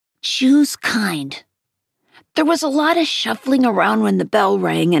Choose kind. There was a lot of shuffling around when the bell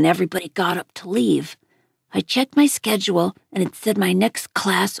rang and everybody got up to leave. I checked my schedule and it said my next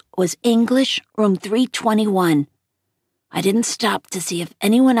class was English, room 321. I didn't stop to see if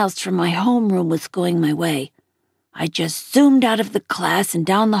anyone else from my homeroom was going my way. I just zoomed out of the class and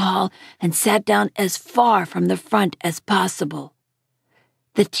down the hall and sat down as far from the front as possible.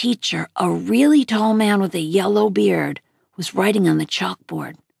 The teacher, a really tall man with a yellow beard, was writing on the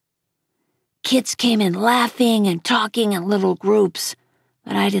chalkboard. Kids came in laughing and talking in little groups,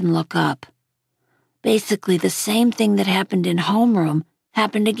 but I didn't look up. Basically, the same thing that happened in homeroom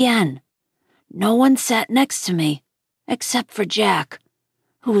happened again. No one sat next to me, except for Jack,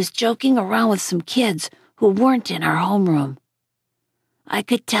 who was joking around with some kids who weren't in our homeroom. I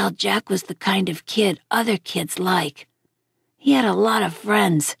could tell Jack was the kind of kid other kids like. He had a lot of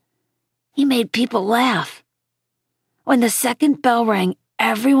friends. He made people laugh. When the second bell rang,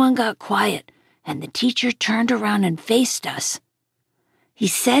 everyone got quiet, and the teacher turned around and faced us. He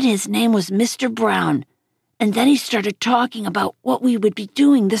said his name was Mr. Brown, and then he started talking about what we would be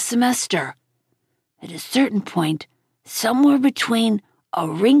doing this semester. At a certain point, somewhere between A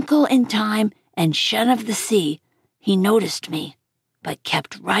Wrinkle in Time and Shen of the Sea, he noticed me, but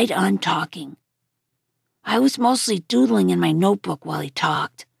kept right on talking. I was mostly doodling in my notebook while he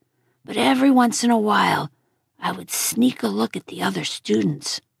talked, but every once in a while, I would sneak a look at the other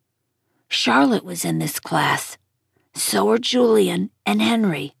students. Charlotte was in this class. So were Julian and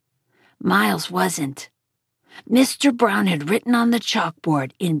Henry. Miles wasn't. Mr. Brown had written on the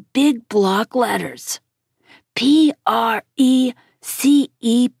chalkboard in big block letters, Precept.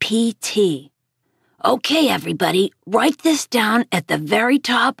 Okay, everybody, write this down at the very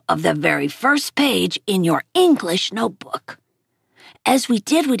top of the very first page in your English notebook. As we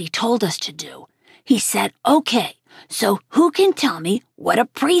did what he told us to do, he said, okay, so who can tell me what a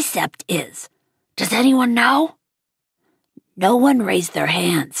precept is? Does anyone know? No one raised their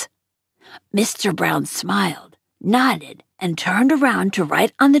hands. Mr. Brown smiled, nodded, and turned around to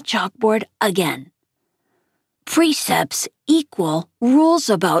write on the chalkboard again. Precepts equal rules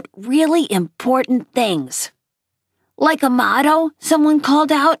about really important things. Like a motto, someone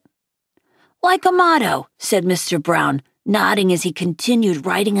called out. Like a motto, said Mr. Brown, nodding as he continued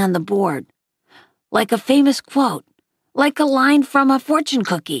writing on the board. Like a famous quote, like a line from a fortune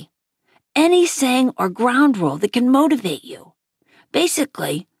cookie. Any saying or ground rule that can motivate you.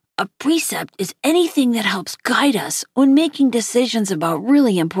 Basically, a precept is anything that helps guide us when making decisions about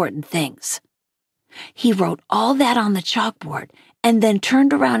really important things. He wrote all that on the chalkboard and then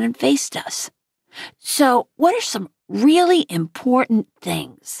turned around and faced us. So, what are some really important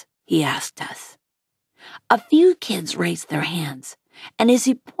things? He asked us. A few kids raised their hands, and as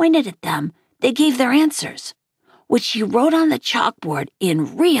he pointed at them, they gave their answers, which he wrote on the chalkboard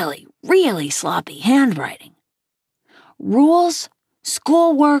in really, really sloppy handwriting. Rules,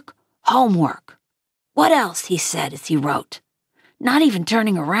 schoolwork, homework. What else, he said as he wrote, not even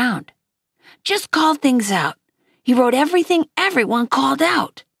turning around. Just call things out. He wrote everything everyone called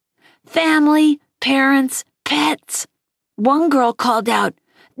out. Family, parents, pets. One girl called out,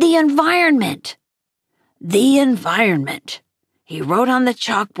 the environment. The environment. He wrote on the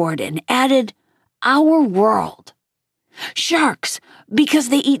chalkboard and added, our world. Sharks, because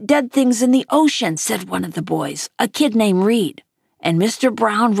they eat dead things in the ocean, said one of the boys, a kid named Reed. And Mr.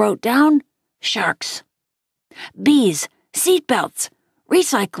 Brown wrote down, sharks. Bees, seatbelts,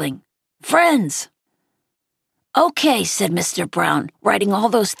 recycling, friends. Okay, said Mr. Brown, writing all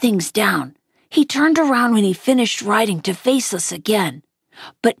those things down. He turned around when he finished writing to face us again.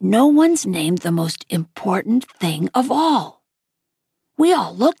 But no one's named the most important thing of all. We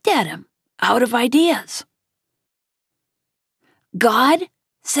all looked at him, out of ideas. God,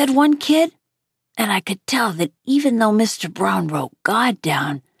 said one kid, and I could tell that even though Mr. Brown wrote God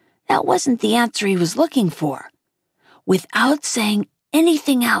down, that wasn't the answer he was looking for. Without saying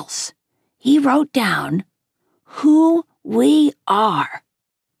anything else, he wrote down who we are.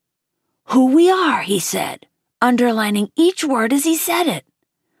 Who we are, he said, underlining each word as he said it.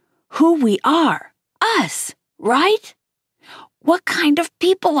 Who we are, us, right? What kind of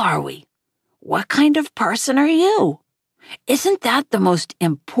people are we? What kind of person are you? Isn't that the most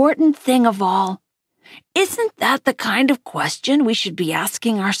important thing of all? Isn't that the kind of question we should be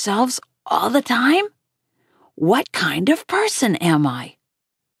asking ourselves all the time? What kind of person am I?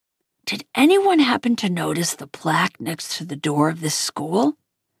 Did anyone happen to notice the plaque next to the door of this school?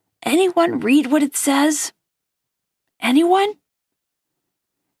 Anyone read what it says? Anyone?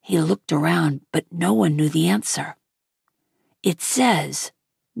 He looked around, but no one knew the answer. It says,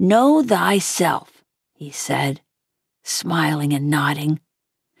 know thyself, he said, smiling and nodding.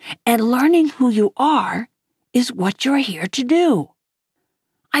 And learning who you are is what you're here to do.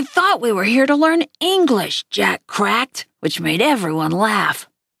 I thought we were here to learn English, Jack cracked, which made everyone laugh.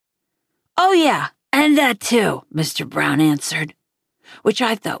 Oh yeah, and that too, Mr. Brown answered, which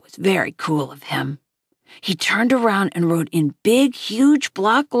I thought was very cool of him. He turned around and wrote in big, huge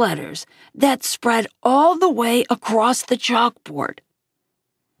block letters that spread all the way across the chalkboard.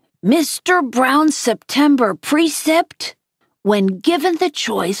 Mr. Brown's September precept: when given the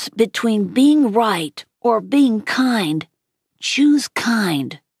choice between being right or being kind, choose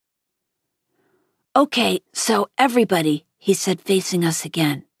kind. Okay, so everybody, he said, facing us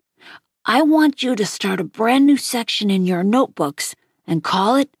again, I want you to start a brand new section in your notebooks and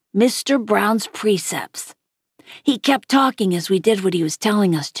call it Mr. Brown's Precepts. He kept talking as we did what he was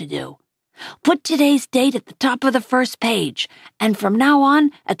telling us to do. Put today's date at the top of the first page, and from now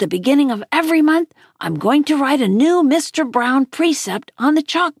on, at the beginning of every month, I'm going to write a new Mr. Brown precept on the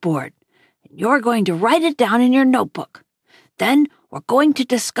chalkboard, and you're going to write it down in your notebook. Then we're going to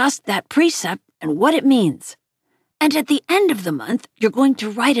discuss that precept and what it means. And at the end of the month, you're going to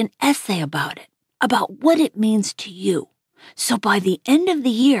write an essay about it, about what it means to you. So by the end of the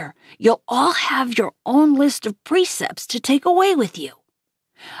year, you'll all have your own list of precepts to take away with you.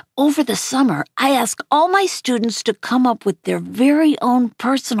 Over the summer, I ask all my students to come up with their very own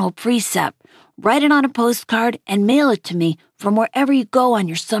personal precept, write it on a postcard, and mail it to me from wherever you go on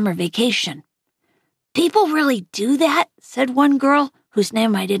your summer vacation. People really do that? Said one girl, whose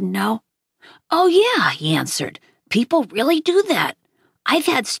name I didn't know. Oh yeah, he answered. People really do that. I've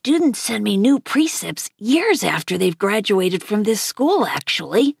had students send me new precepts years after they've graduated from this school,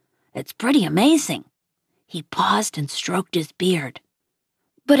 actually. It's pretty amazing. He paused and stroked his beard.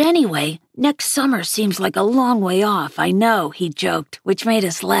 But anyway, next summer seems like a long way off, I know, he joked, which made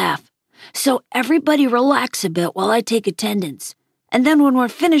us laugh. So everybody relax a bit while I take attendance. And then when we're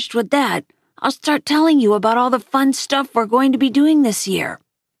finished with that, I'll start telling you about all the fun stuff we're going to be doing this year.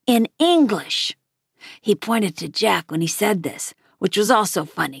 In English. He pointed to Jack when he said this, which was also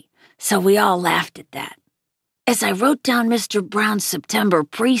funny, so we all laughed at that. As I wrote down Mr. Brown's September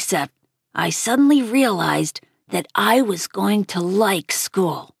precept, I suddenly realized that I was going to like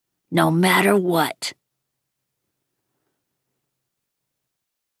school, no matter what.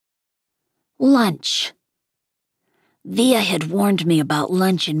 Lunch. Via had warned me about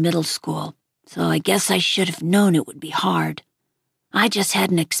lunch in middle school, so I guess I should have known it would be hard. I just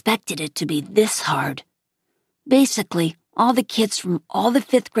hadn't expected it to be this hard. Basically, all the kids from all the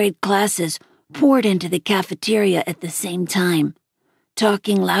 5th grade classes poured into the cafeteria at the same time,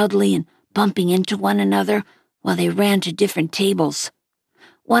 talking loudly and bumping into one another while they ran to different tables.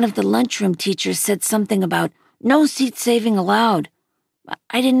 One of the lunchroom teachers said something about no seat saving allowed.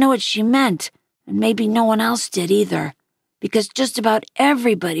 I didn't know what she meant, and maybe no one else did either, because just about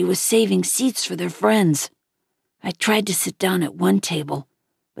everybody was saving seats for their friends. I tried to sit down at one table,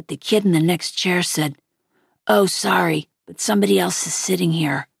 but the kid in the next chair said, "Oh, sorry, but somebody else is sitting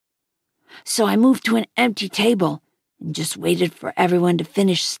here." So I moved to an empty table and just waited for everyone to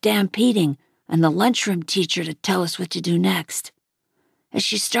finish stampeding and the lunchroom teacher to tell us what to do next. As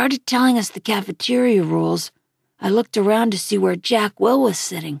she started telling us the cafeteria rules, I looked around to see where Jack Will was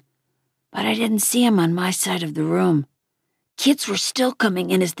sitting, but I didn't see him on my side of the room. Kids were still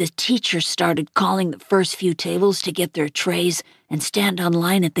coming in as the teacher started calling the first few tables to get their trays and stand on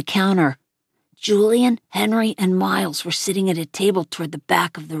line at the counter. Julian, Henry, and Miles were sitting at a table toward the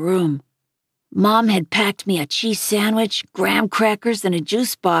back of the room. Mom had packed me a cheese sandwich, graham crackers, and a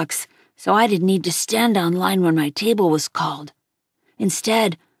juice box, so I didn't need to stand on line when my table was called.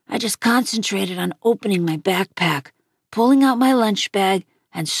 Instead, I just concentrated on opening my backpack, pulling out my lunch bag,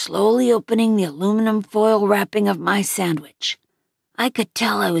 and slowly opening the aluminum foil wrapping of my sandwich. I could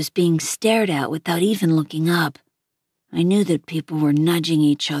tell I was being stared at without even looking up. I knew that people were nudging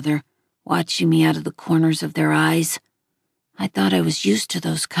each other, watching me out of the corners of their eyes. I thought I was used to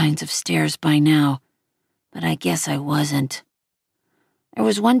those kinds of stares by now, but I guess I wasn't. There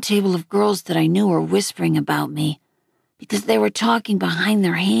was one table of girls that I knew were whispering about me, because they were talking behind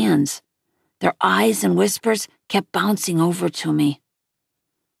their hands. Their eyes and whispers kept bouncing over to me.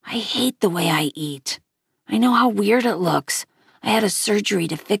 I hate the way I eat. I know how weird it looks. I had a surgery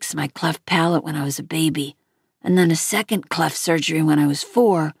to fix my cleft palate when I was a baby, and then a second cleft surgery when I was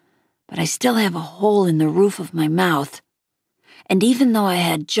 4, but I still have a hole in the roof of my mouth. And even though I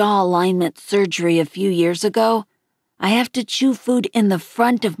had jaw alignment surgery a few years ago, I have to chew food in the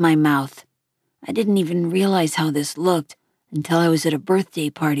front of my mouth. I didn't even realize how this looked until I was at a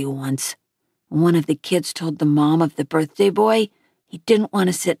birthday party once. One of the kids told the mom of the birthday boy he didn't want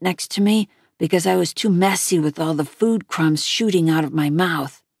to sit next to me because I was too messy with all the food crumbs shooting out of my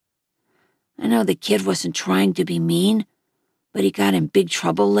mouth. I know the kid wasn't trying to be mean, but he got in big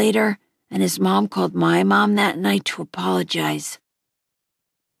trouble later, and his mom called my mom that night to apologize.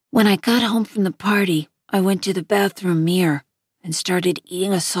 When I got home from the party, I went to the bathroom mirror and started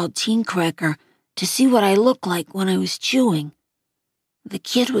eating a saltine cracker to see what I looked like when I was chewing. The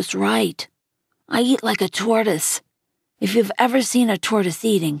kid was right. I eat like a tortoise, if you've ever seen a tortoise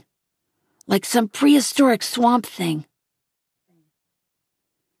eating. Like some prehistoric swamp thing.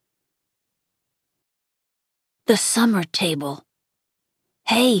 The summer table.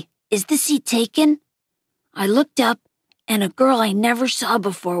 Hey, is the seat taken? I looked up, and a girl I never saw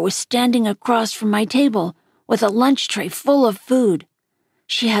before was standing across from my table with a lunch tray full of food.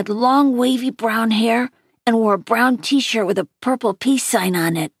 She had long, wavy brown hair and wore a brown t-shirt with a purple peace sign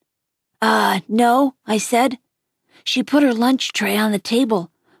on it. No, I said. She put her lunch tray on the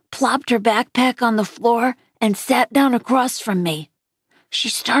table, plopped her backpack on the floor, and sat down across from me. She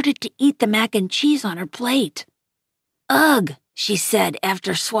started to eat the mac and cheese on her plate. Ugh, she said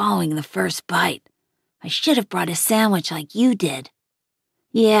after swallowing the first bite. I should have brought a sandwich like you did.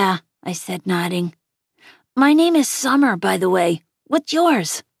 Yeah, I said, nodding. My name is Summer, by the way. What's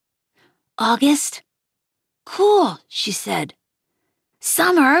yours? August. Cool, she said.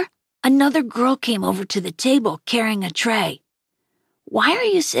 Summer, another girl came over to the table carrying a tray. Why are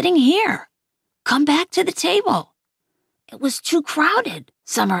you sitting here? Come back to the table. It was too crowded,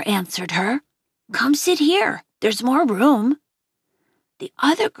 Summer answered her. Come sit here. There's more room. The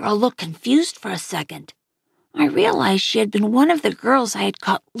other girl looked confused for a second. I realized she had been one of the girls I had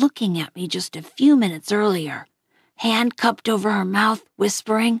caught looking at me just a few minutes earlier, hand cupped over her mouth,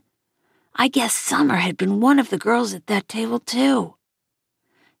 whispering. I guess Summer had been one of the girls at that table, too.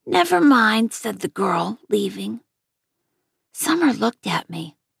 Never mind, said the girl, leaving. Summer looked at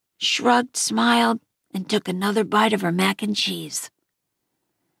me, shrugged, smiled, and took another bite of her mac and cheese.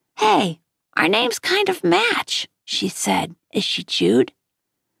 Hey, our names kind of match, she said as she chewed.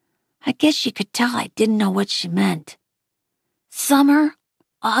 I guess she could tell I didn't know what she meant. Summer,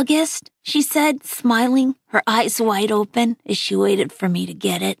 August, she said, smiling, her eyes wide open as she waited for me to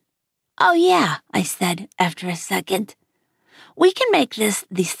get it. Oh yeah, I said after a second. We can make this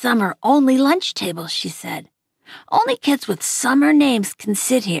the summer-only lunch table, she said. Only kids with summer names can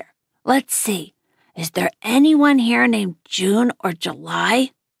sit here. Let's see, is there anyone here named June or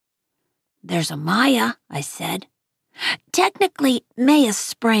July? There's a Maya, I said. Technically, May is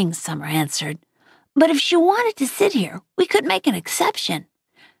spring, Summer answered. But if she wanted to sit here, we could make an exception.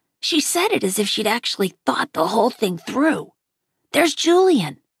 She said it as if she'd actually thought the whole thing through. There's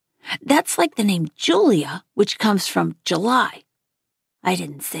Julian. That's like the name Julia, which comes from July. I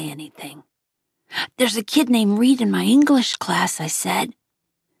didn't say anything. There's a kid named Reed in my English class, I said.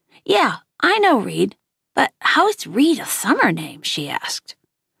 Yeah, I know Reed, but how is Reed a summer name, she asked.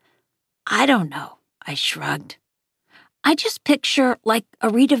 I don't know, I shrugged. I just picture like a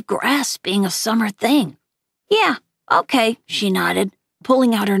reed of grass being a summer thing. Yeah, okay, she nodded,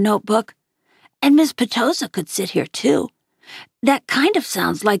 pulling out her notebook. And Miss Petosa could sit here too. That kind of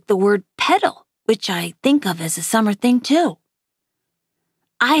sounds like the word petal, which I think of as a summer thing too.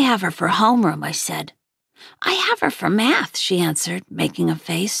 I have her for homeroom, I said. I have her for math, she answered, making a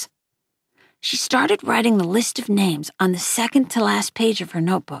face. She started writing the list of names on the second to last page of her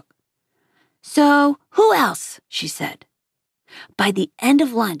notebook. So, who else? She said. By the end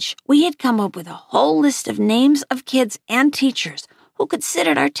of lunch, we had come up with a whole list of names of kids and teachers who could sit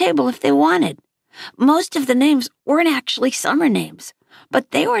at our table if they wanted. Most of the names weren't actually summer names,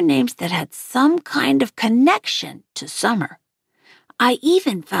 but they were names that had some kind of connection to summer. I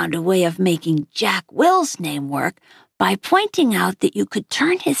even found a way of making Jack Will's name work by pointing out that you could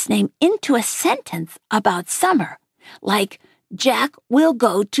turn his name into a sentence about summer, like, Jack will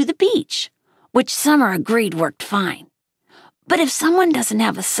go to the beach, which Summer agreed worked fine. But if someone doesn't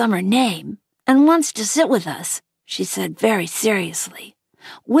have a summer name and wants to sit with us, she said very seriously,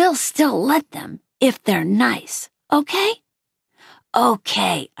 we'll still let them if they're nice, okay?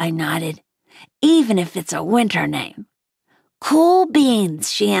 Okay, I nodded, even if it's a winter name. Cool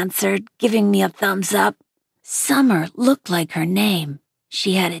beans, she answered, giving me a thumbs up. Summer looked like her name.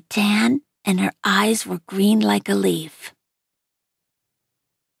 She had a tan, and her eyes were green like a leaf.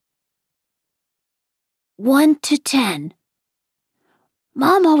 1 to 10.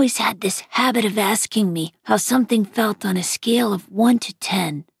 Mom always had this habit of asking me how something felt on a scale of 1 to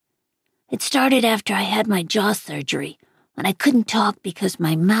 10. It started after I had my jaw surgery, when I couldn't talk because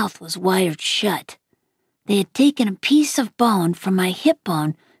my mouth was wired shut. They had taken a piece of bone from my hip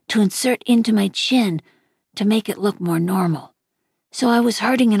bone to insert into my chin to make it look more normal, so I was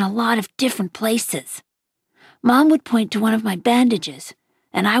hurting in a lot of different places. Mom would point to one of my bandages,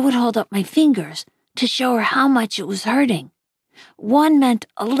 and I would hold up my fingers to show her how much it was hurting. 1 meant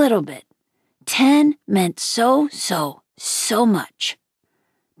a little bit. 10 meant so much.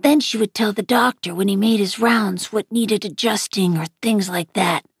 Then she would tell the doctor when he made his rounds what needed adjusting or things like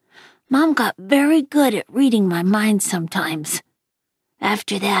that. Mom got very good at reading my mind sometimes.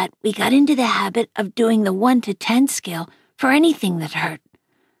 After that, we got into the habit of doing the 1 to 10 scale for anything that hurt.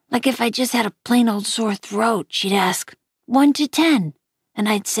 Like if I just had a plain old sore throat, she'd ask, 1 to 10, and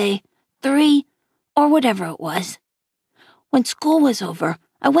I'd say 3, or whatever it was. When school was over,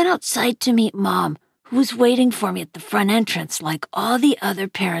 I went outside to meet Mom, who was waiting for me at the front entrance like all the other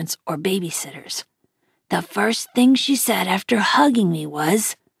parents or babysitters. The first thing she said after hugging me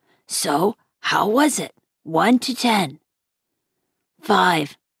was, "So, how was it? 1 to 10?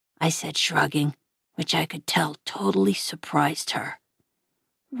 5, I said, shrugging, which I could tell totally surprised her.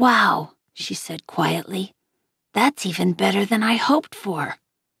 "Wow," she said quietly. "That's even better than I hoped for.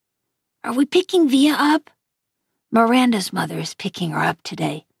 Are we picking Via up?" "Miranda's mother is picking her up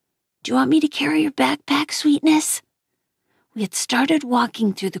today. Do you want me to carry your backpack, sweetness?" We had started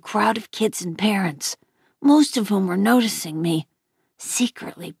walking through the crowd of kids and parents, most of whom were noticing me,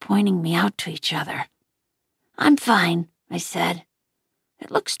 secretly pointing me out to each other. "I'm fine," I said.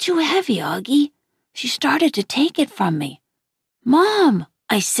 "It looks too heavy, Augie." She started to take it from me. "Mom,"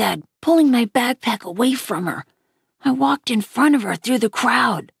 I said, pulling my backpack away from her. I walked in front of her through the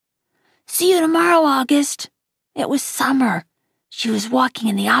crowd. "See you tomorrow, August." It was Summer. She was walking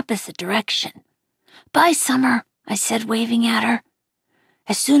in the opposite direction. "Bye, Summer," I said, waving at her.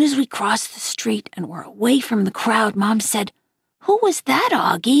 As soon as we crossed the street and were away from the crowd, Mom said, "Who was that,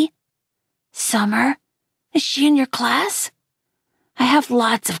 Augie?" "Summer. Is she in your class?" "I have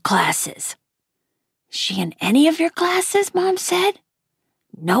lots of classes." "Is she in any of your classes?" Mom said.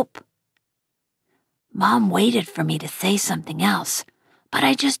 "Nope." Mom waited for me to say something else, but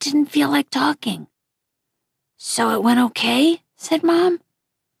I just didn't feel like talking. "So it went okay?" said Mom.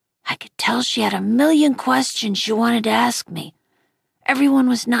 I could tell she had a million questions she wanted to ask me. "Everyone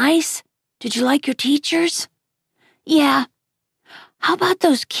was nice? Did you like your teachers?" "Yeah." "How about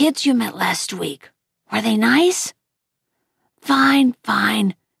those kids you met last week? Were they nice?" Fine.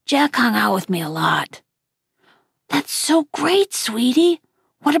 Jack hung out with me a lot." "That's so great, sweetie.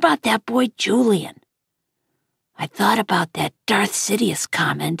 What about that boy Julian?" I thought about that Darth Sidious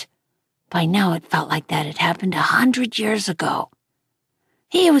comment. By now it felt like that had happened 100 years ago.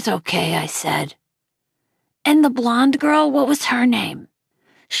 "He was okay," I said. "And the blonde girl, what was her name?"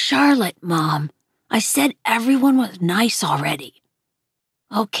 "Charlotte, Mom. I said everyone was nice already."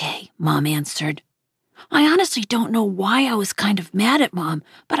 "Okay," Mom answered. I honestly don't know why I was kind of mad at Mom,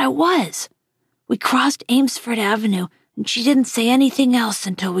 but I was. We crossed Amesford Avenue, and she didn't say anything else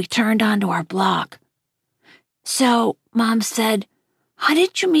until we turned onto our block. "So," Mom said, "how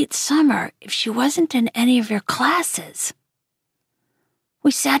did you meet Summer if she wasn't in any of your classes?"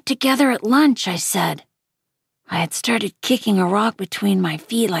 "We sat together at lunch," I said. I had started kicking a rock between my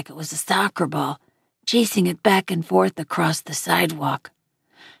feet like it was a soccer ball, chasing it back and forth across the sidewalk.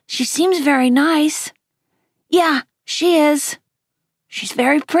 "She seems very nice." "Yeah, she is." "She's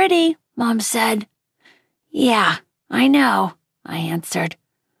very pretty," Mom said. "Yeah, I know," I answered.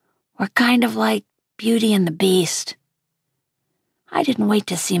 "We're kind of like Beauty and the Beast." I didn't wait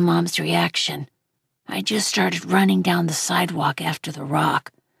to see Mom's reaction. I just started running down the sidewalk after the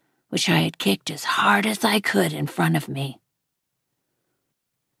rock, which I had kicked as hard as I could in front of me.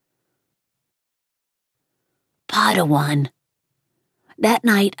 Padawan. That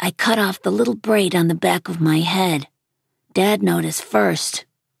night, I cut off the little braid on the back of my head. Dad noticed first.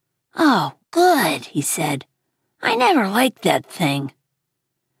 "Oh, good," he said. "I never liked that thing."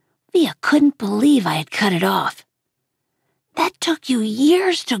 Via couldn't believe I had cut it off. "That took you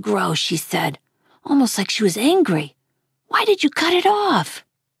years to grow," she said, almost like she was angry. "Why did you cut it off?"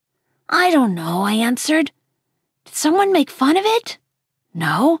 "I don't know," I answered. "Did someone make fun of it?"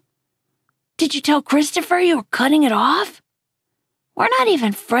 "No." "Did you tell Christopher you were cutting it off?" "We're not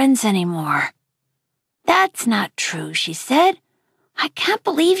even friends anymore." "That's not true," she said. "I can't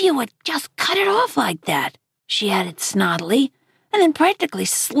believe you would just cut it off like that," she added snottily, and then practically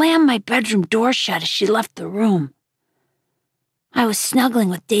slammed my bedroom door shut as she left the room. I was snuggling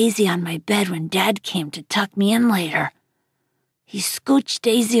with Daisy on my bed when Dad came to tuck me in later. He scooched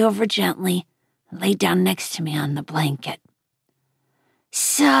Daisy over gently and lay down next to me on the blanket.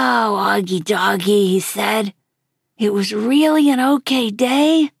 "So, Augie Doggy," he said, "it was really an okay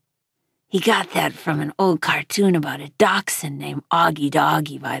day?" He got that from an old cartoon about a dachshund named Augie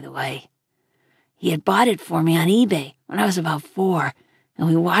Doggy, by the way. He had bought it for me on eBay when I was about 4, and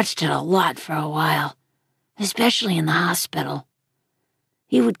we watched it a lot for a while, especially in the hospital.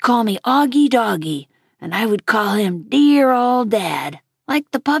 He would call me Augie Doggy, and I would call him dear old Dad, like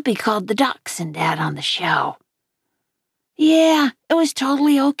the puppy called the Dachshund Dad on the show. Yeah, it was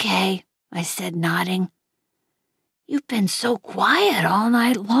totally okay, I said, nodding. You've been so quiet all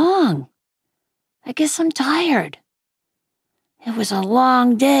night long. I guess I'm tired. It was a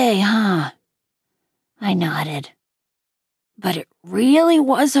long day, huh? I nodded. But it really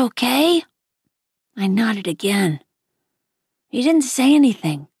was okay? I nodded again. He didn't say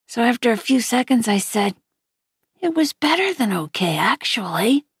anything, so after a few seconds I said, It was better than okay,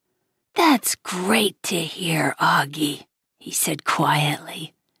 actually. That's great to hear, Augie, he said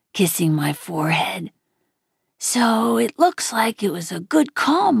quietly, kissing my forehead. So it looks like it was a good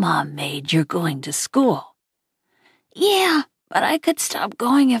call Mom made you're going to school. Yeah, but I could stop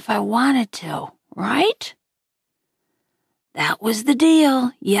going if I wanted to, right? That was the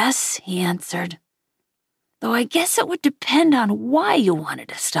deal, yes, he answered. Though I guess it would depend on why you wanted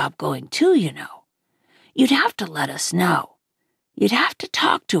to stop going too, you know. You'd have to let us know. You'd have to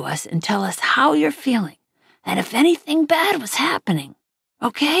talk to us and tell us how you're feeling and if anything bad was happening,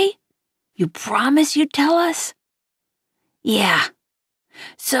 okay? You promise you'd tell us? Yeah.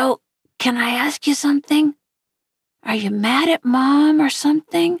 So, can I ask you something? Are you mad at Mom or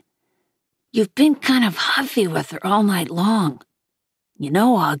something? You've been kind of huffy with her all night long. You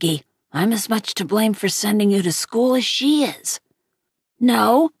know, Augie, I'm as much to blame for sending you to school as she is.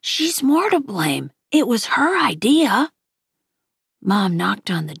 No, she's more to blame. It was her idea. Mom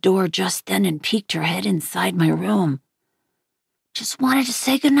knocked on the door just then and peeked her head inside my room. Just wanted to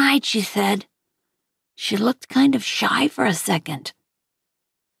say goodnight, she said. She looked kind of shy for a second.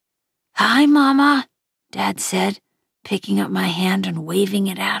 Hi, Mama, Dad said, picking up my hand and waving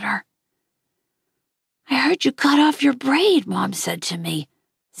it at her. I heard you cut off your braid, Mom said to me,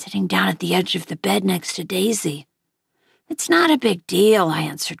 sitting down at the edge of the bed next to Daisy. It's not a big deal, I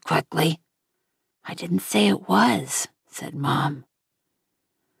answered quickly. I didn't say it was, said Mom.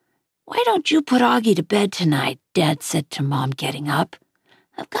 Why don't you put Augie to bed tonight, Dad said to Mom, getting up.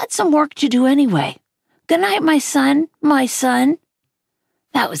 I've got some work to do anyway. Good night, my son, my son.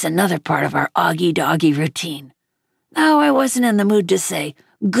 That was another part of our Augie Doggy routine. Though I wasn't in the mood to say,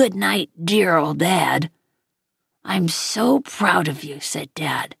 good night, dear old Dad. I'm so proud of you, said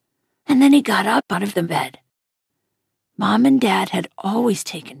Dad, and then he got up out of the bed. Mom and Dad had always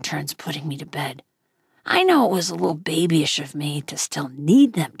taken turns putting me to bed. I know it was a little babyish of me to still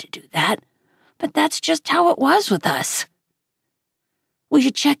need them to do that, but that's just how it was with us. Will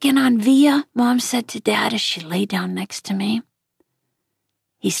you check in on Via? Mom said to Dad as she lay down next to me.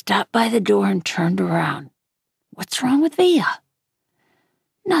 He stopped by the door and turned around. What's wrong with Via?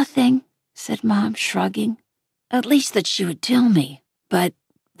 Nothing, said Mom, shrugging. At least that she would tell me, but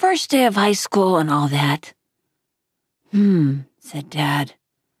first day of high school and all that. Said Dad.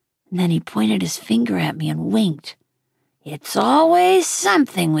 And then he pointed his finger at me and winked. It's always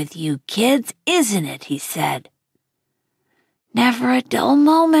something with you kids, isn't it? He said. Never a dull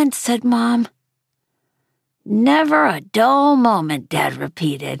moment, said Mom. Never a dull moment, Dad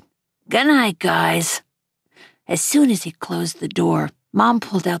repeated. Good night, guys. As soon as he closed the door, Mom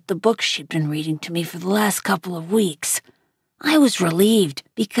pulled out the book she'd been reading to me for the last couple of weeks. I was relieved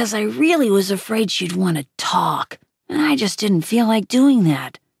because I really was afraid she'd want to talk, and I just didn't feel like doing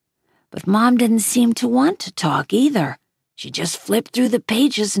that. But Mom didn't seem to want to talk either. She just flipped through the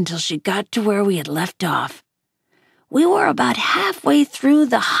pages until she got to where we had left off. We were about halfway through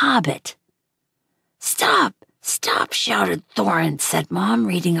The Hobbit. Stop, stop, shouted Thorin, said Mom,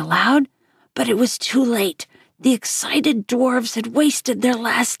 reading aloud. But it was too late. The excited dwarves had wasted their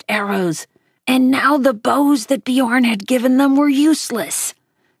last arrows, and now the bows that Bjorn had given them were useless.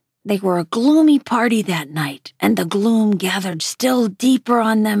 They were a gloomy party that night, and the gloom gathered still deeper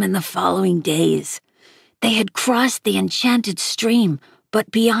on them in the following days. They had crossed the enchanted stream,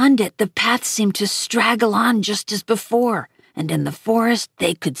 but beyond it the path seemed to straggle on just as before, and in the forest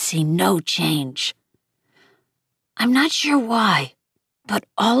they could see no change. I'm not sure why, but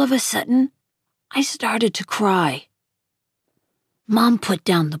all of a sudden, I started to cry. Mom put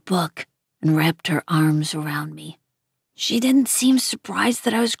down the book and wrapped her arms around me. She didn't seem surprised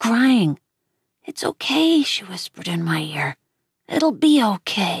that I was crying. It's okay, she whispered in my ear. It'll be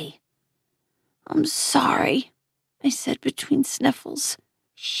okay. I'm sorry, I said between sniffles.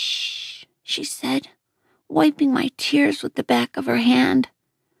 Shh, she said, wiping my tears with the back of her hand.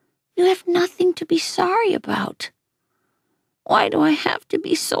 You have nothing to be sorry about. Why do I have to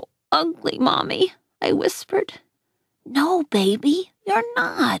be so ugly, Mommy? I whispered. No, baby, you're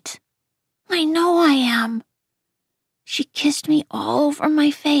not. I know I am. She kissed me all over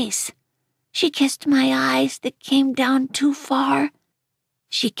my face. She kissed my eyes that came down too far.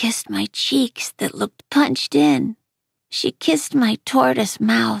 She kissed my cheeks that looked punched in. She kissed my tortoise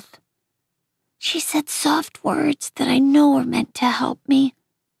mouth. She said soft words that I know were meant to help me,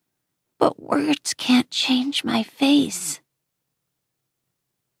 but words can't change my face.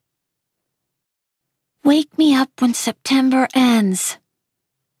 Wake me up when September ends.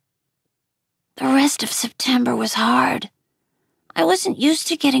 The rest of September was hard. I wasn't used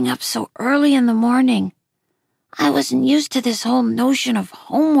to getting up so early in the morning. I wasn't used to this whole notion of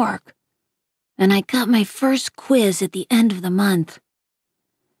homework. And I got my first quiz at the end of the month.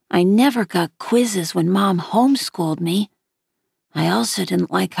 I never got quizzes when Mom homeschooled me. I also didn't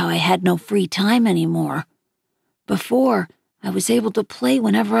like how I had no free time anymore. Before, I was able to play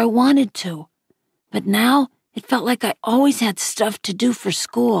whenever I wanted to. But now, it felt like I always had stuff to do for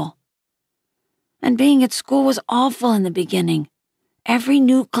school. And being at school was awful in the beginning. Every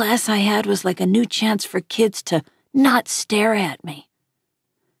new class I had was like a new chance for kids to not stare at me.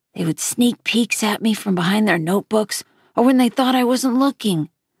 They would sneak peeks at me from behind their notebooks or when they thought I wasn't looking.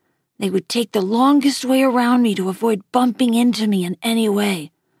 They would take the longest way around me to avoid bumping into me in any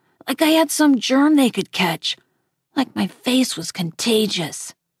way, like I had some germ they could catch, like my face was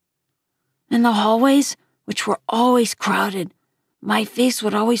contagious. In the hallways, which were always crowded, my face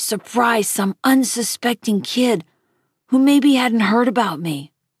would always surprise some unsuspecting kid who maybe hadn't heard about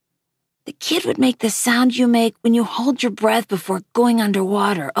me. The kid would make the sound you make when you hold your breath before going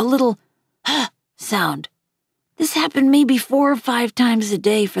underwater, a little sound. This happened maybe 4 or 5 times a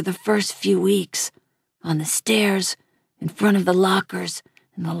day for the first few weeks, on the stairs, in front of the lockers,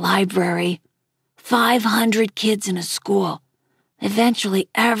 in the library. 500 kids in a school. Eventually,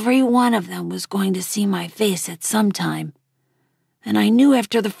 every one of them was going to see my face at some time. And I knew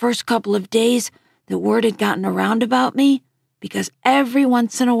after the first couple of days that word had gotten around about me, because every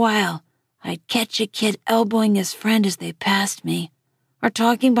once in a while, I'd catch a kid elbowing his friend as they passed me, or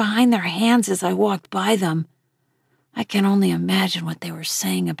talking behind their hands as I walked by them. I can only imagine what they were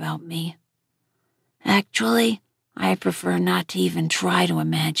saying about me. Actually, I prefer not to even try to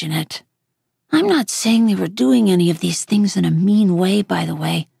imagine it. I'm not saying they were doing any of these things in a mean way, by the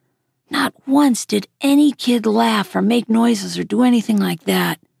way. Not once did any kid laugh or make noises or do anything like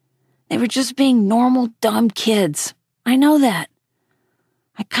that. They were just being normal, dumb kids. I know that.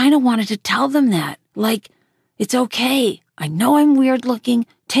 I kind of wanted to tell them that. Like, it's okay. I know I'm weird looking.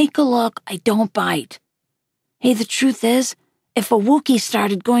 Take a look. I don't bite. Hey, the truth is, if a Wookiee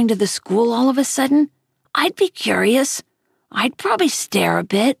started going to the school all of a sudden, I'd be curious. I'd probably stare a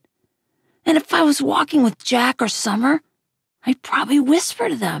bit. And if I was walking with Jack or Summer, I'd probably whisper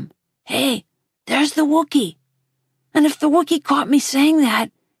to them, "Hey, there's the Wookiee." And if the Wookiee caught me saying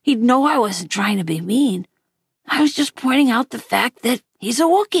that, he'd know I wasn't trying to be mean. I was just pointing out the fact that he's a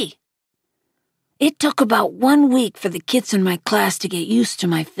Wookiee. It took about 1 week for the kids in my class to get used to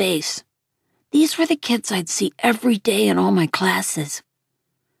my face. These were the kids I'd see every day in all my classes.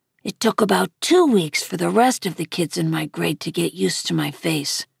 It took about 2 weeks for the rest of the kids in my grade to get used to my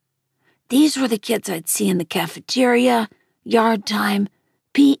face. These were the kids I'd see in the cafeteria, yard time,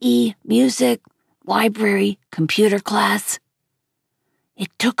 PE, music, library, computer class.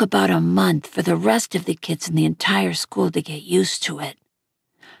 It took about a month for the rest of the kids in the entire school to get used to it.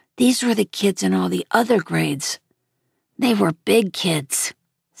 These were the kids in all the other grades. They were big kids,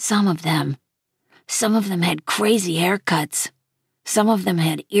 some of them. Some of them had crazy haircuts. Some of them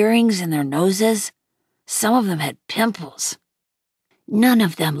had earrings in their noses. Some of them had pimples. None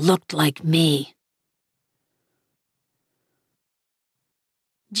of them looked like me.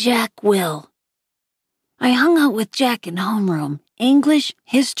 Jack Will. I hung out with Jack in homeroom, English,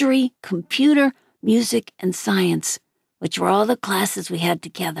 history, computer, music, and science, which were all the classes we had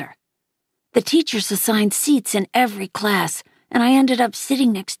together. The teachers assigned seats in every class, and I ended up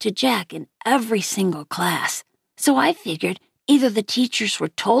sitting next to Jack in every single class. So I figured either the teachers were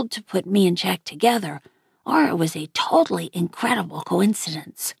told to put me and Jack together, or it was a totally incredible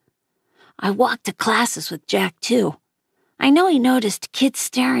coincidence. I walked to classes with Jack, too. I know he noticed kids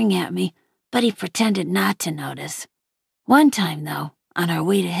staring at me, but he pretended not to notice. One time, though, on our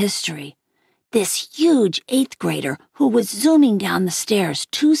way to history, this huge 8th grader who was zooming down the stairs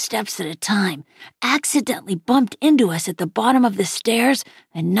 2 steps at a time accidentally bumped into us at the bottom of the stairs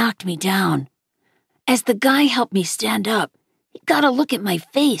and knocked me down. As the guy helped me stand up, he got a look at my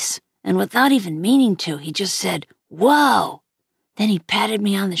face, and without even meaning to, he just said, "Whoa!" Then he patted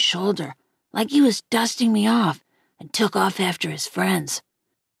me on the shoulder, like he was dusting me off, and took off after his friends.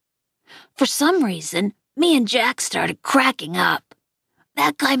 For some reason, me and Jack started cracking up.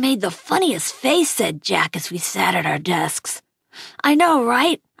 "That guy made the funniest face," said Jack as we sat at our desks. "I know,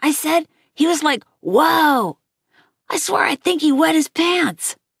 right?" I said. "He was like, whoa." I swear I think he wet his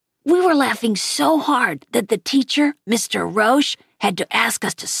pants. We were laughing so hard that the teacher, Mr. Roche, had to ask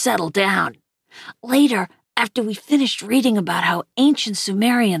us to settle down. Later, after we finished reading about how ancient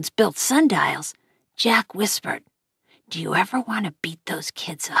Sumerians built sundials, Jack whispered, "Do you ever want to beat those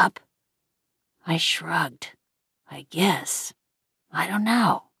kids up?" I shrugged. I guess. I don't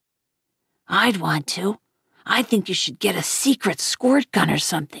know. I'd want to. I think you should get a secret squirt gun or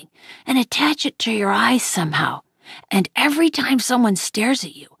something and attach it to your eyes somehow. And every time someone stares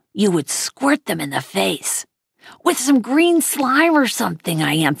at you, you would squirt them in the face. With some green slime or something,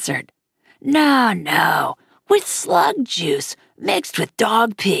 I answered. No, with slug juice mixed with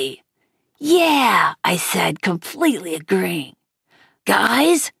dog pee. Yeah, I said, completely agreeing.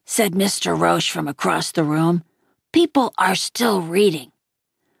 Guys, said Mr. Roche from across the room, people are still reading.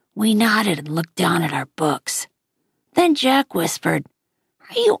 We nodded and looked down at our books. Then Jack whispered,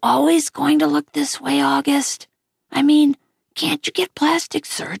 "Are you always going to look this way, August? I mean, can't you get plastic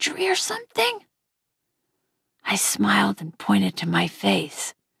surgery or something?" I smiled and pointed to my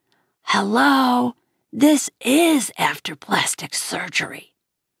face. Hello, this is after plastic surgery.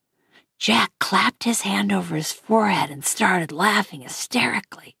 Jack clapped his hand over his forehead and started laughing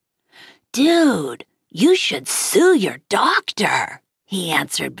hysterically. "Dude, you should sue your doctor," he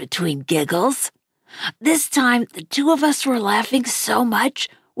answered between giggles. This time, the two of us were laughing so much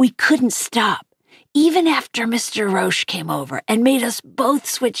we couldn't stop, even after Mr. Roche came over and made us both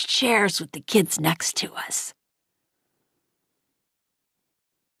switch chairs with the kids next to us.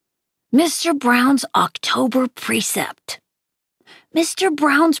 Mr. Brown's October Precept. Mr.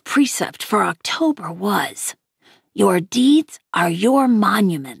 Brown's precept for October was, "Your deeds are your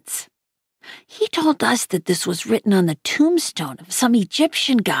monuments." He told us that this was written on the tombstone of some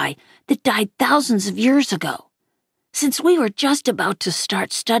Egyptian guy that died thousands of years ago. Since we were just about to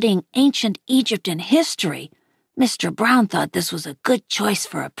start studying ancient Egypt and history, Mr. Brown thought this was a good choice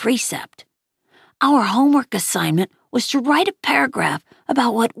for a precept. Our homework assignment was to write a paragraph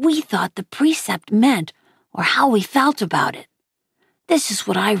about what we thought the precept meant or how we felt about it. This is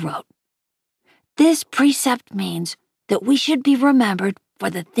what I wrote. This precept means that we should be remembered for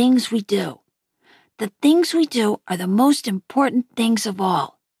the things we do. The things we do are the most important things of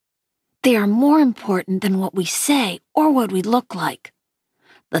all. They are more important than what we say or what we look like.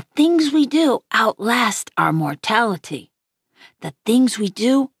 The things we do outlast our mortality. The things we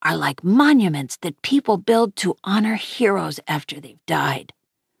do are like monuments that people build to honor heroes after they've died.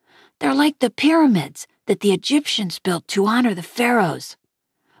 They're like the pyramids that the Egyptians built to honor the pharaohs.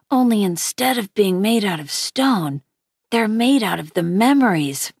 Only instead of being made out of stone, they're made out of the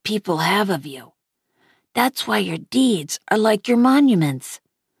memories people have of you. That's why your deeds are like your monuments,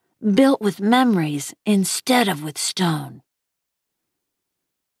 built with memories instead of with stone.